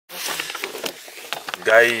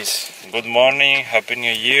Guys, good morning, happy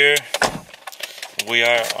new year. We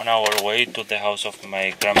are on our way to the house of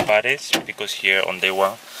my grandparents because here on day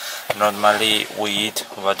one normally we eat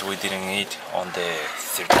what we didn't eat on the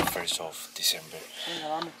 31st of December.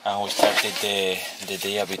 And we started the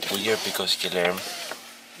day a bit weird because Guilherme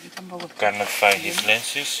cannot find his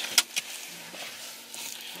lenses.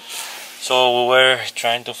 So we were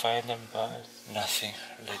trying to find them but nothing.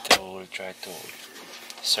 Later we will try to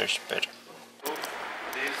search better.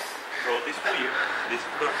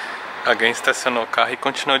 Alguém estacionou o carro e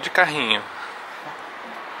continuou de carrinho.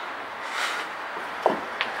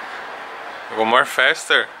 Go more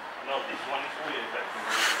faster. No, this one is weird.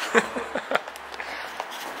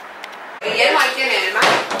 Guillermo, ahí tiene, hermano.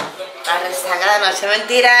 Ahora está cada noche,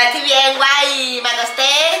 mentira, estoy bien, guay, me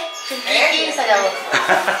acosté, y se acabó.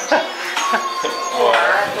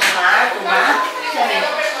 Tomás.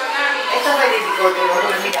 Esto es verídico, te lo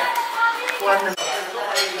juro, mira. Cuando...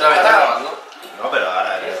 ¿Otra vez estás grabando? No, pero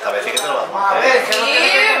ahora, esta vez sí que te lo vamos a hacer. A ver, que no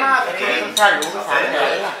te más, pero salud,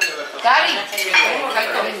 Cari,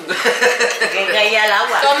 que caía al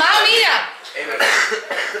agua. Tomás, mira.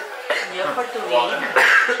 Dios por tu vida.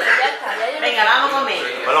 Venga, vamos a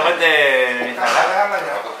comer. Bueno, mete en Instagram.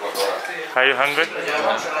 Are you hungry?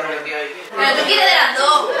 Pero tú quieres de las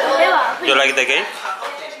dos. You like the cake?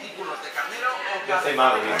 Yo estoy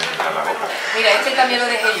malo, Mira, este también lo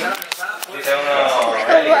dejé yo. dice uno,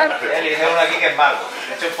 Eli, dice uno aquí que es malo.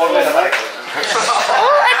 De hecho, un polvo y desaparece. Es un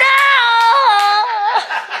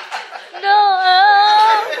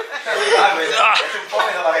polvo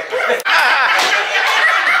y desaparece.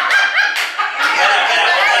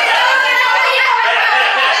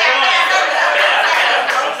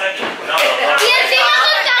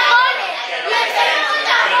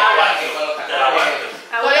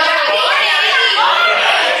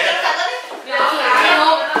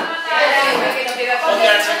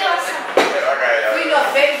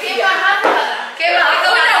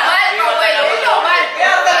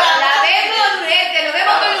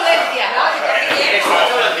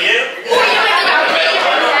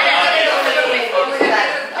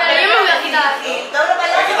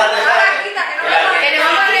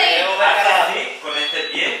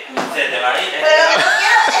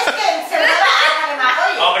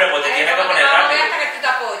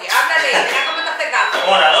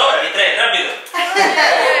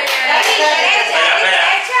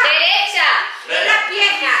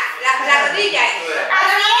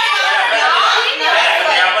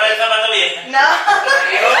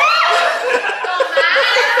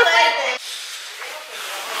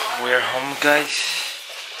 We are home, guys.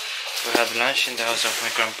 We had lunch in the house of my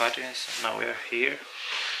grandparents. Now we are here.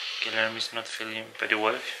 Guilherme is not feeling very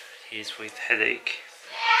well. He is with headache.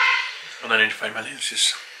 And I need to find my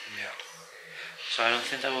lenses. Yeah. So I don't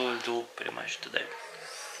think that we will do pretty much today.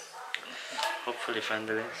 Hopefully find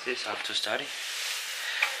the lenses. I have to study.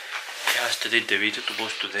 He has to edit the video to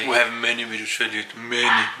post today. We have many videos to edit.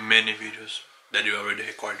 Many videos that you already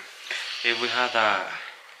recorded. If we had a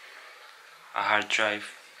hard drive,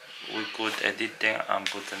 we could edit them and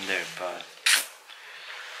put them there, but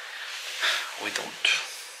we don't.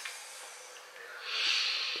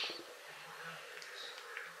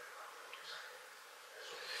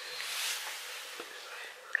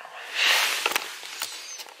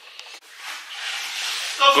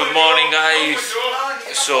 Good morning, guys.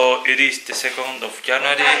 So it is the 2nd of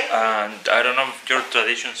January, and I don't know your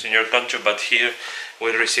traditions in your country, but here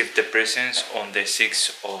we receive the presents on the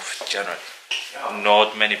 6th of January.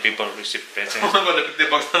 Not many people receive presents.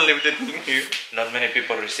 Not many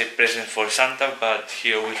people receive presents for Santa, but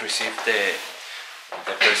here we receive the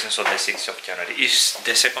presents on the 6th of January. It's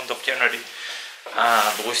the 2nd of January,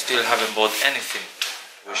 and we still haven't bought anything,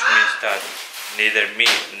 which means that neither me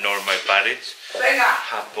nor my parents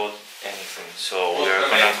have bought anything. So we are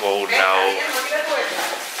gonna go now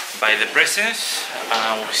buy the presents,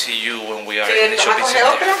 and we'll see you when we are in the shopping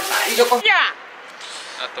center.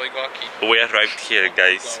 We arrived here,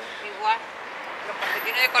 guys.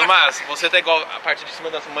 Tomás, você tá igual a parte de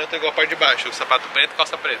cima da sua mãe, eu tô igual a parte de baixo. O sapato preto e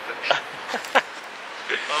calça preta.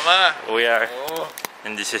 Tomás. We are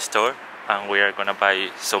in this store, and we are gonna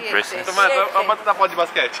buy some presents. Tomás, olha a bota da bola de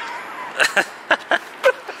basquete.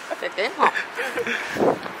 Você tem, irmão?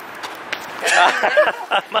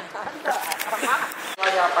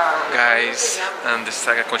 Guys, and the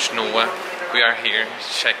saga continua. We are here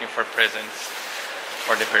checking for presents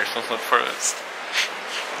for the persons, not for us.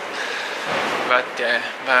 But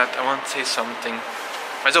I want to say something.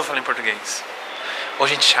 Mas eu vou falar em português. Ô,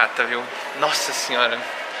 gente chata, viu? Nossa senhora.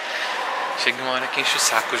 Chega uma hora que enche o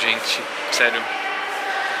saco, gente. Sério.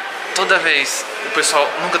 toda vez o pessoal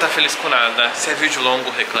nunca tá feliz com nada. Se é vídeo longo,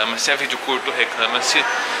 reclama. Se é vídeo curto, reclama. Se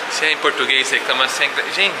é em português, reclama. Se é em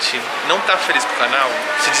inglês... Gente, não tá feliz com o canal?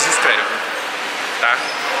 Se desinscreve, tá?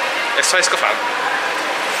 É só isso que eu falo.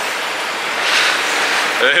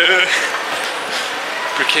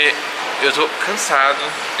 Porque eu tô cansado,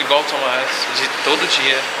 igual o Tomás, de todo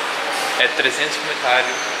dia é 300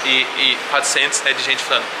 comentários e 400 é de gente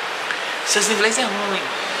falando: seus inglês é ruim,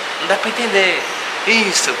 não dá pra entender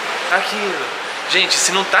isso, aquilo. Gente,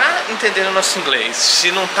 se não tá entendendo o nosso inglês,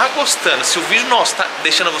 se não tá gostando, se o vídeo nosso tá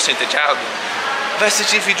deixando você entediado, vai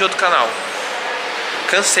assistir vídeo do canal.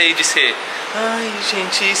 Cansei de ser, ai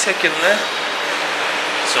gente, isso e aquilo, né?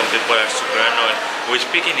 Some people are super annoyed. We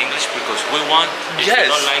speak in English because we want. If Yes. you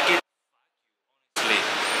don't like it,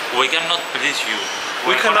 we cannot please you.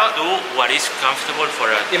 We We're cannot- gonna do what is comfortable for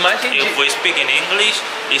us. Imagine if we speak in English,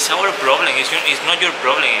 it's our problem. It's not your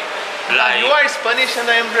problem. Like You are Spanish and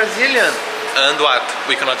I am Brazilian. And what?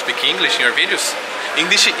 We cannot speak English in your videos?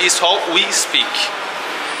 English is how we speak.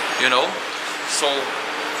 You know? So,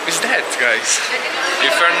 it's that, guys.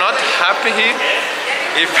 If you're not happy here,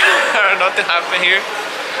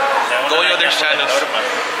 go on other channels.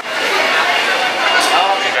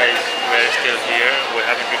 guys, we're still here. We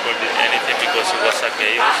haven't recorded anything because it was a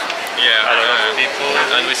chaos. Yeah, A lot of people.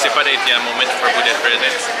 and we separate a moment for good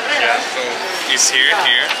presents. Yeah. So, it's here,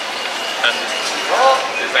 and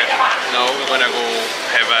now we're gonna go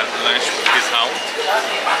have a lunch with his house,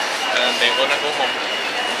 and then gonna go home.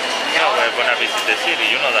 Yeah, we're gonna visit the city.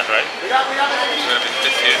 You know that, right? We're gonna visit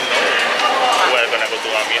the city, no? We're gonna go to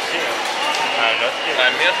a museum. I'm not here.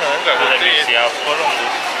 I'm in hunger. To the Museum of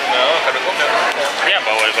Columbus. No, I gotta go there. Yeah,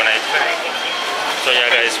 but we're gonna expect. So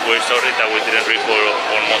yeah, guys, we're sorry that we didn't record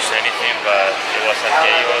almost anything, but it was a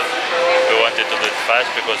chaos. We wanted to do it fast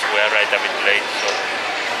because we arrived a bit late. So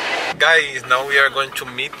Guys, now we are going to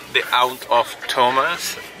meet the aunt of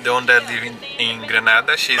Thomas, the one that lives in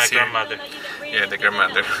Granada. She's my here. grandmother. Yeah, the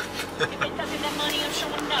grandmother.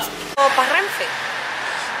 O para Renfe.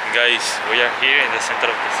 Guys, we are here in the center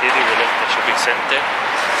of the city. We left the shopping center.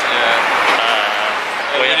 Yeah.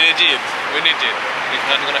 We We are- need it. We need it. It's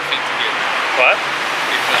not gonna fit here. What?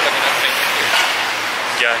 It's not gonna fit here.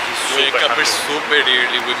 Yeah, he's We super wake up happy. super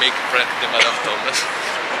early. We make prank the mother of Thomas.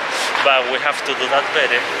 But we have to do that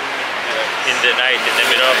better in the night, in the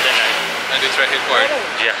middle of the night. And we try record.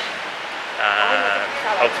 Yeah.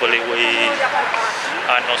 Hopefully we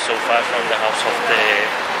are not so far from the house of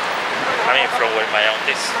from where my aunt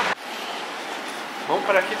is. Vamos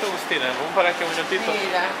parar aqui, Agustina. Vamos parar aqui um minutito.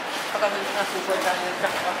 Mira, cuando tenga 50 años.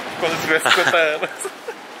 Quando tiver 50 anos.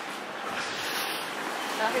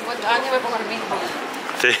 A 50 años me pongo el mismo.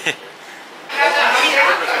 Sí.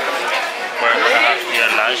 We're gonna have here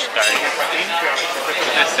lunch, guys.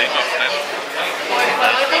 The same of them.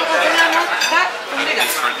 Hoy tengo una mosca hundida.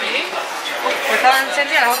 Pues estaban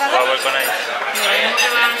encendidas las otras What dos. we're gonna eat? No, no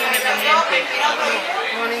van independientes.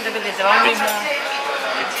 No van independientes, van al mismo.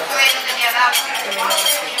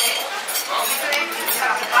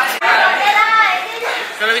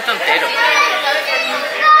 No lo he visto entero.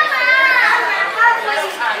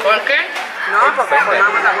 ¿Por qué? No, porque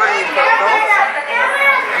formamos la mano y cortó.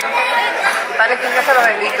 Parece que se lo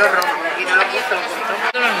bendito rojo y no lo puso, lo cortó.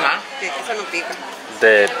 Esto no es más. Sí, eso no pica.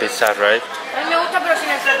 The pizza, right? A mí me gusta, pero sin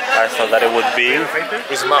el I thought that it would be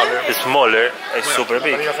smaller. It's super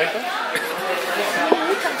big.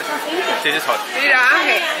 This is hot. Mira,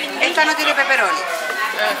 Ángel, esta no tiene pepperoni.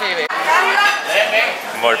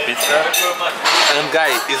 More pizza. And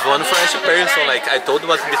guys, it's one French person. Like I told,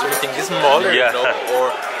 was between thing smaller, Yeah. you know,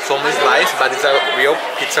 or some slice, but it's a real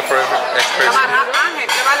pizza for each person. Ángel,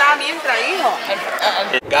 pruébala mientras,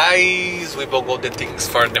 hijo. Guys, we bought the things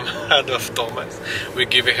for the mother of Thomas. We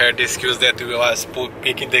give her the excuse that we was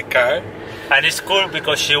picking the car. And it's cool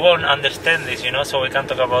because she won't understand this, you know, so we can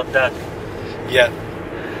talk about that. Yeah.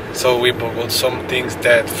 So we bought some things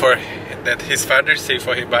that his father say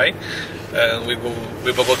for he buy. And we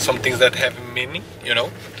bought some things that have meaning, you know.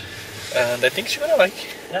 And I think she's gonna like.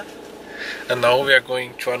 Yeah. And now we are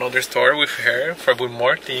going to another store with her with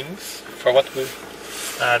more things. For what we?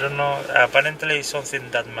 I don't know. Apparently, it's something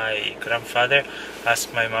that my grandfather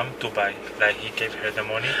asked my mom to buy. Like he gave her the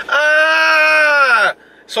money. Ah!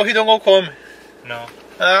 So he don't go home. No.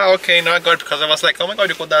 Ah, okay, now I got it, because I was like, oh my god,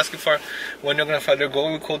 you could ask for when your grandfather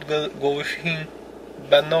go, we could go with him.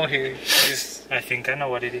 But no, he is. I think I know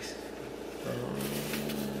what it is.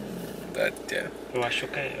 But yeah. Eu acho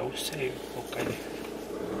que eu sei. Ok.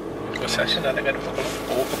 Você acha nada, cara?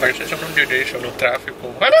 O parceiro no dirigir, no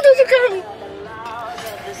tráfico. Ai meu Deus, o carro!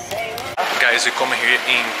 Guys, we come here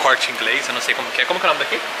in Corte Inglês, eu não sei como que é. Como que é o nome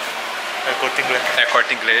daqui? É Corte Inglês. É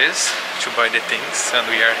Corte Inglês to buy the things, and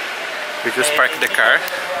we just parked the car,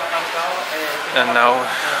 and now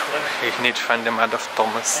we need to find the mother of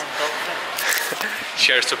Thomas.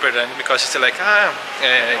 She is super done because she's like,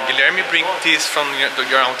 Guilherme bring this from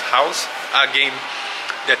your aunt house, a game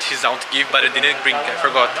that his aunt give, but I didn't bring, I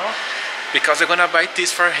forgot. Because I'm gonna buy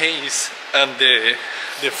this for Hayes, and the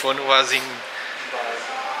phone was in,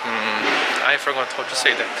 I forgot how to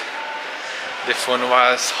say that. The phone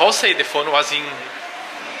was, how say the phone was in,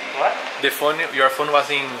 What? your phone was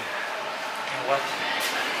in, What?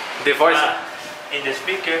 the voice, In the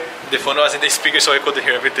speaker. the phone was in the speaker so I could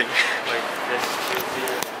hear everything. Like this.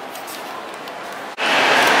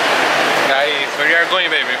 Guys, where you are going,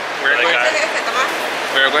 baby? We're To the going. car.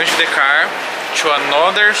 We're going to the car to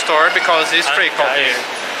another store because it's I'm fake out tired. here.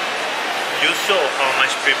 You saw how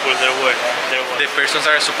much people there were. The persons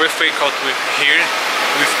are super fake out with here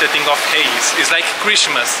with the thing of haze. It's like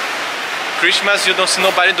Christmas. Christmas you don't see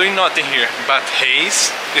nobody doing nothing here, but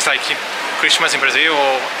haze is like Christmas in Brazil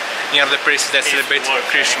or in other places that celebrate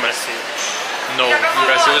Christmas. No, in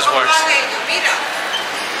Brazil is worse. Mira,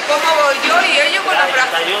 ¿cómo voy yo y ellos con los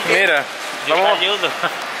brazos? Mira, Eu te vamos. ajudo.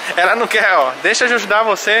 Ela não quer, ó. Deixa eu ajudar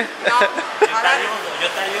você. No, ahora Eu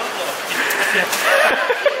te ajudo.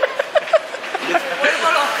 vuelvo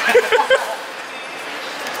loca.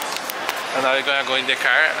 And now we're gonna go in the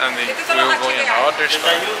car and we Estos son will los go in machineados. another Eu te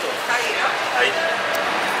store. ajudo. Ahí, ¿no? Aí.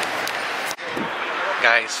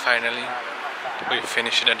 Guys, finally we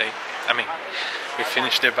finished the day. I mean, we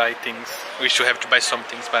finished the buy things. We should have to buy some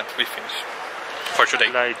things, but we finished for today.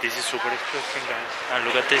 Like this is super expensive, guys. And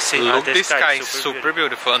look at this. Look, the this sky is super super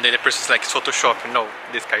beautiful, and then the person's like Photoshop. No,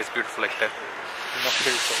 this sky is beautiful like that. beautiful. Not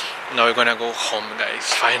beautiful. Now we're gonna go home, guys.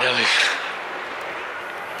 Finally.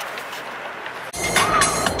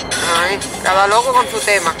 Ay, estaba loco con su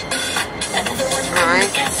tema. Ay.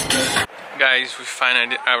 Guys, we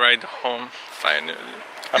finally arrived home. Finally.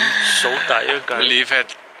 I'm so tired, guys. We leave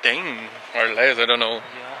at 10 or less, I don't know.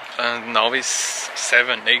 And now it's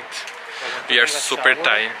 7, 8. We are super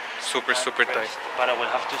tired. Super tired. But I will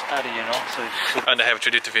have to study, you know. So it's super. And I have to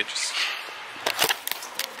edit videos.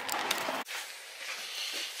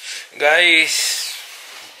 Guys,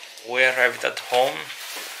 we arrived at home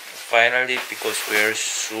finally because we are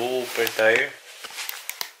super tired.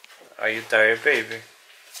 Are you tired, baby?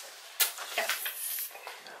 Yes.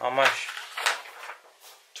 How much?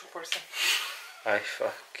 2%. I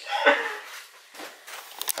fuck.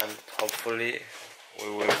 And hopefully we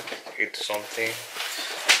will eat something.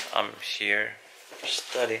 I'm here to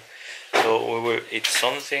study, so we will eat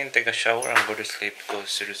something, take a shower, and go to sleep because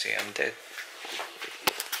seriously I'm dead.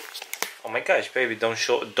 Oh my gosh, baby, don't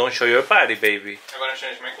show your body, baby. I'm gonna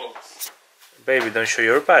change my clothes. Baby, don't show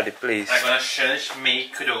your body, please. I'm gonna change my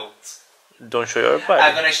clothes. Don't show your body.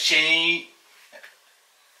 I'm gonna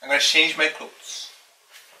change my clothes.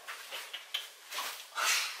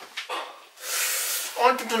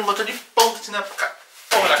 Olha, tentando botar de ponta assim na cara.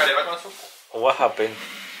 Porra, na cadeira vai tomar seu cu. What happened?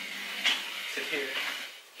 Sit here.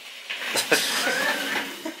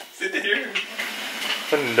 Sit here.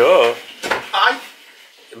 No. Ai!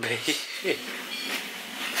 Baby.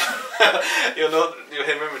 You know, you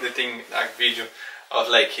remember the thing, like video of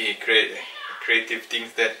like creative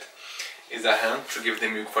things that is a hand to give the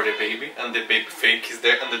milk for the baby, and the baby fake is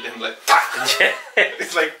there, and then like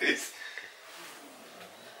it's like this.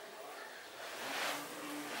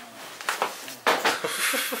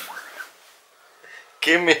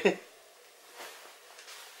 Give me.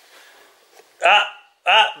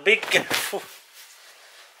 Be careful.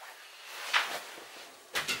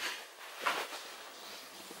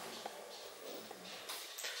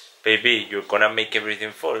 Baby, you're gonna make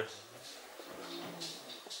everything fall.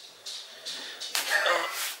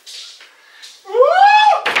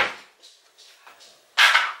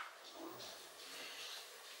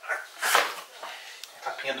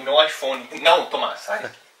 Capinha do meu iPhone. Não, Tomás, sai.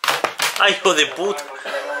 Ay, hijo de puta.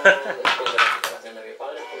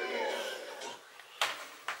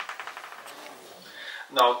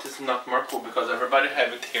 No, this is not more cool because everybody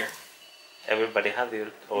have it here. Everybody has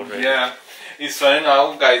it already. Yeah, it's funny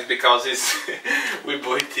now, guys, because it's we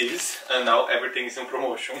bought this and now everything is in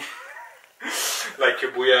promotion. Like we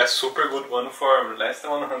buy a super good one for less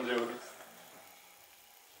than 100 euros.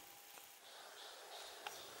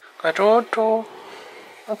 Garoto,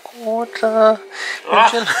 acorda.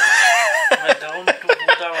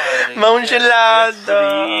 Mão gelada.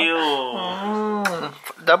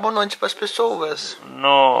 Dá boa noite para as pessoas.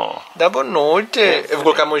 No. Dá boa noite. Eu vou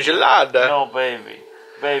colocar a mão gelada. No, baby.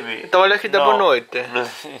 Baby. Então olha aqui, dá boa noite.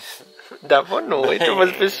 Dá boa noite para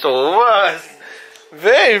as pessoas.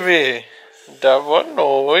 Baby. Dá boa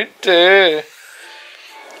noite.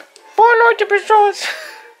 Boa noite, pessoas.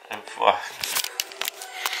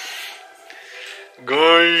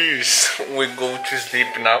 Guys, we go to sleep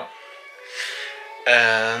now.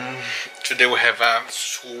 And today we have a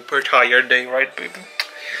super tired day, right, baby?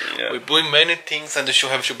 Yeah. We're doing many things and you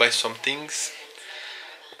have to buy some things.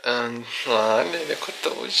 And olha,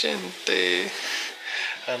 contou, gente.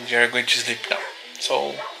 And we are going to sleep now.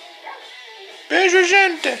 So, beijo,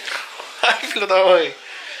 gente. Ai, filho da mãe.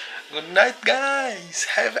 Good night, guys.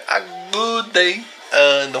 Have a good day.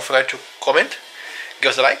 And don't forget to comment,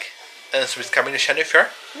 give us a like, and subscribe to the channel if you're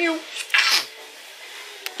new.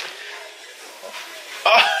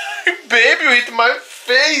 Ai, baby, you hit my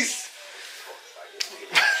face.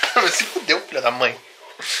 Se fudeu, filho da mãe.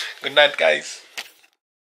 Good night, guys.